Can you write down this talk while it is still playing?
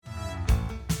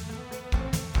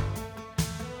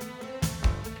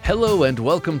Hello and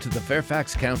welcome to the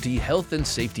Fairfax County Health and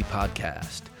Safety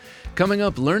Podcast. Coming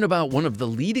up, learn about one of the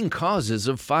leading causes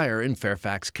of fire in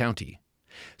Fairfax County: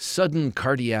 sudden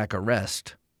cardiac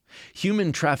arrest,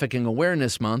 Human Trafficking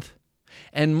Awareness Month,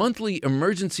 and monthly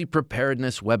emergency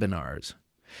preparedness webinars.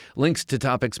 Links to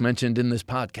topics mentioned in this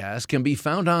podcast can be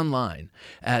found online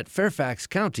at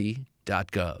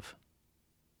fairfaxcounty.gov.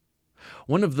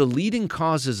 One of the leading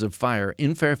causes of fire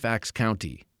in Fairfax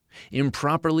County,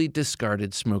 improperly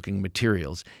discarded smoking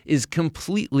materials, is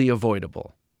completely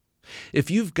avoidable.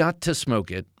 If you've got to smoke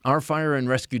it, our Fire and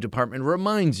Rescue Department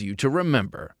reminds you to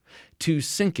remember to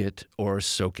sink it or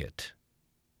soak it.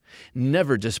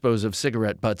 Never dispose of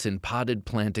cigarette butts in potted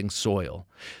planting soil.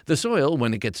 The soil,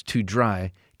 when it gets too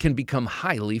dry, can become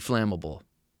highly flammable.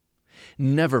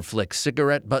 Never flick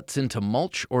cigarette butts into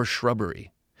mulch or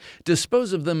shrubbery.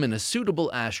 Dispose of them in a suitable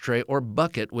ashtray or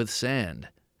bucket with sand.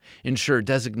 Ensure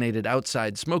designated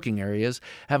outside smoking areas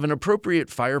have an appropriate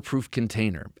fireproof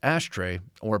container, ashtray,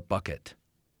 or bucket.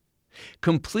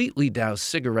 Completely douse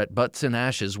cigarette butts in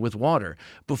ashes with water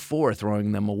before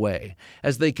throwing them away,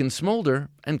 as they can smolder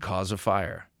and cause a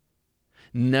fire.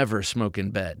 Never smoke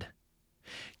in bed.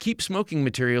 Keep smoking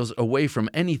materials away from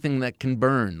anything that can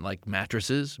burn, like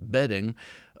mattresses, bedding,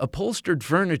 upholstered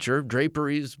furniture,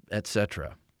 draperies,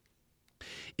 etc.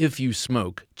 If you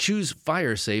smoke, choose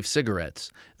fire-safe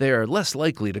cigarettes. They are less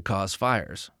likely to cause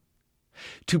fires.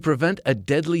 To prevent a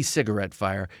deadly cigarette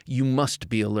fire, you must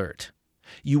be alert.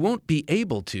 You won't be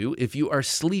able to if you are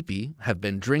sleepy, have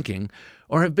been drinking,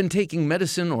 or have been taking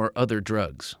medicine or other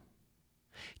drugs.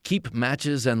 Keep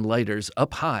matches and lighters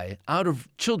up high, out of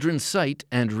children's sight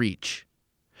and reach.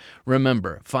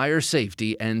 Remember, fire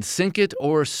safety and sink it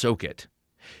or soak it.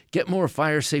 Get more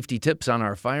fire safety tips on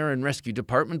our Fire and Rescue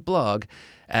Department blog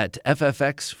at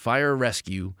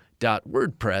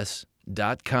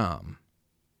ffxfirerescue.wordpress.com.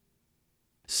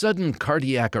 Sudden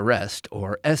cardiac arrest,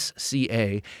 or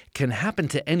SCA, can happen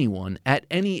to anyone at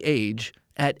any age,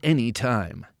 at any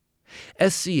time.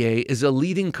 SCA is a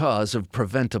leading cause of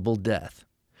preventable death.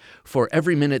 For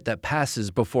every minute that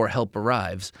passes before help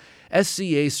arrives,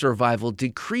 SCA survival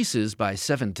decreases by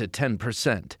 7 to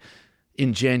 10%.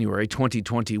 In January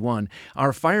 2021,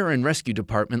 our Fire and Rescue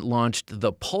Department launched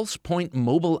the Pulse Point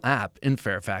mobile app in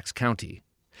Fairfax County.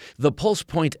 The Pulse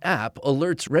Point app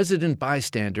alerts resident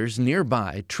bystanders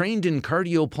nearby trained in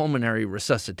cardiopulmonary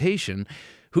resuscitation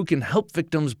who can help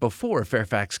victims before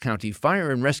Fairfax County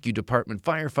Fire and Rescue Department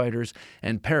firefighters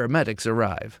and paramedics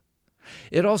arrive.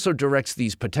 It also directs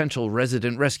these potential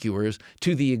resident rescuers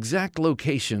to the exact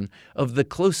location of the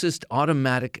closest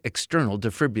automatic external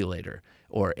defibrillator,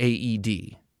 or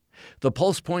AED. The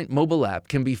Pulse Point mobile app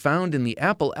can be found in the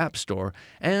Apple App Store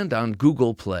and on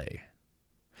Google Play.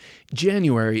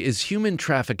 January is Human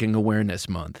Trafficking Awareness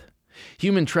Month.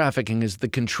 Human trafficking is the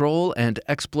control and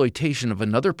exploitation of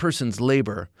another person's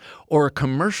labor or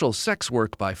commercial sex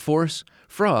work by force,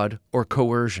 fraud, or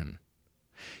coercion.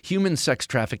 Human sex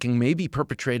trafficking may be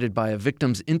perpetrated by a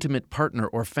victim's intimate partner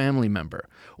or family member,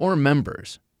 or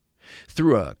members,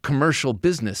 through a commercial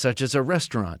business such as a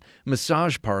restaurant,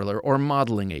 massage parlor, or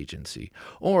modeling agency,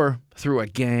 or through a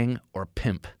gang or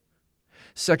pimp.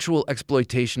 Sexual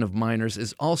exploitation of minors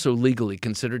is also legally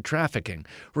considered trafficking,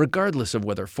 regardless of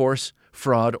whether force,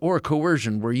 fraud, or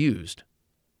coercion were used.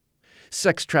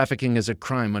 Sex trafficking is a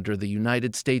crime under the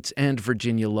United States and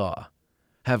Virginia law.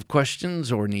 Have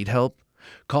questions or need help?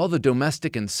 Call the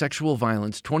Domestic and Sexual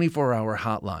Violence 24-hour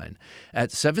hotline at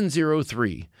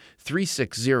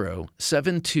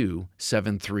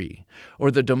 703-360-7273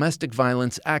 or the Domestic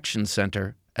Violence Action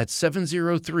Center at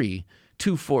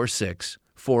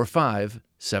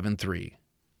 703-246-4573.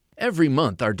 Every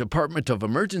month, our Department of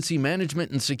Emergency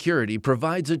Management and Security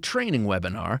provides a training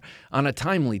webinar on a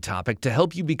timely topic to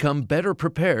help you become better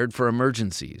prepared for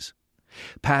emergencies.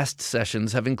 Past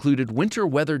sessions have included winter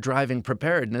weather driving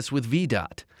preparedness with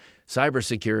VDOT,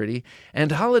 cybersecurity,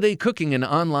 and holiday cooking and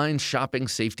online shopping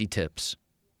safety tips.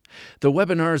 The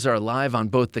webinars are live on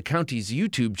both the county's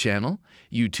YouTube channel,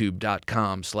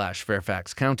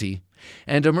 youtube.com/Fairfax County,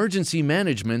 and Emergency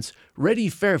Management's Ready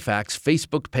Fairfax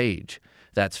Facebook page.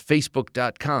 That's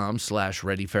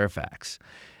facebook.com/Ready Fairfax,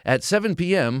 at 7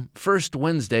 p.m. first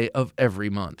Wednesday of every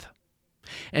month.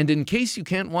 And in case you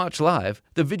can't watch live,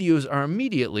 the videos are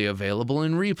immediately available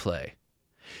in replay.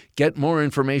 Get more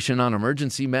information on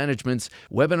Emergency Management's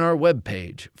webinar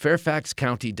webpage,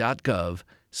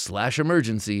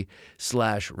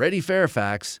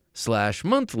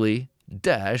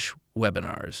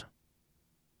 fairfaxcounty.gov/emergency/ReadyFairfax/monthly-webinars.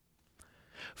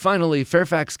 Finally,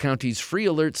 Fairfax County's free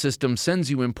alert system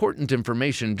sends you important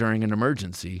information during an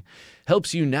emergency,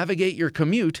 helps you navigate your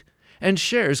commute, and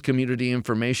shares community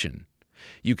information.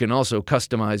 You can also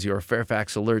customize your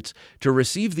Fairfax alerts to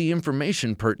receive the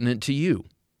information pertinent to you.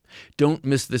 Don't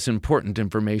miss this important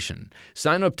information.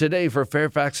 Sign up today for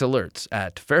Fairfax Alerts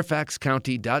at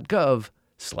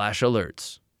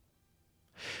fairfaxcounty.gov/alerts.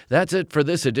 That's it for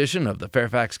this edition of the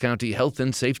Fairfax County Health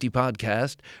and Safety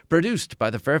Podcast, produced by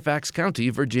the Fairfax County,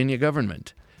 Virginia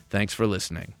government. Thanks for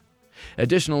listening.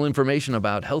 Additional information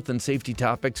about health and safety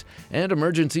topics and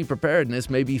emergency preparedness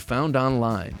may be found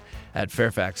online at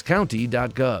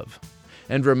fairfaxcounty.gov.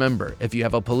 And remember, if you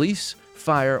have a police,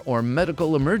 fire, or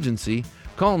medical emergency,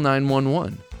 call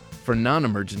 911. For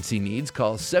non-emergency needs,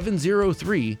 call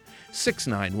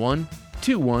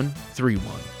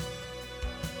 703-691-2131.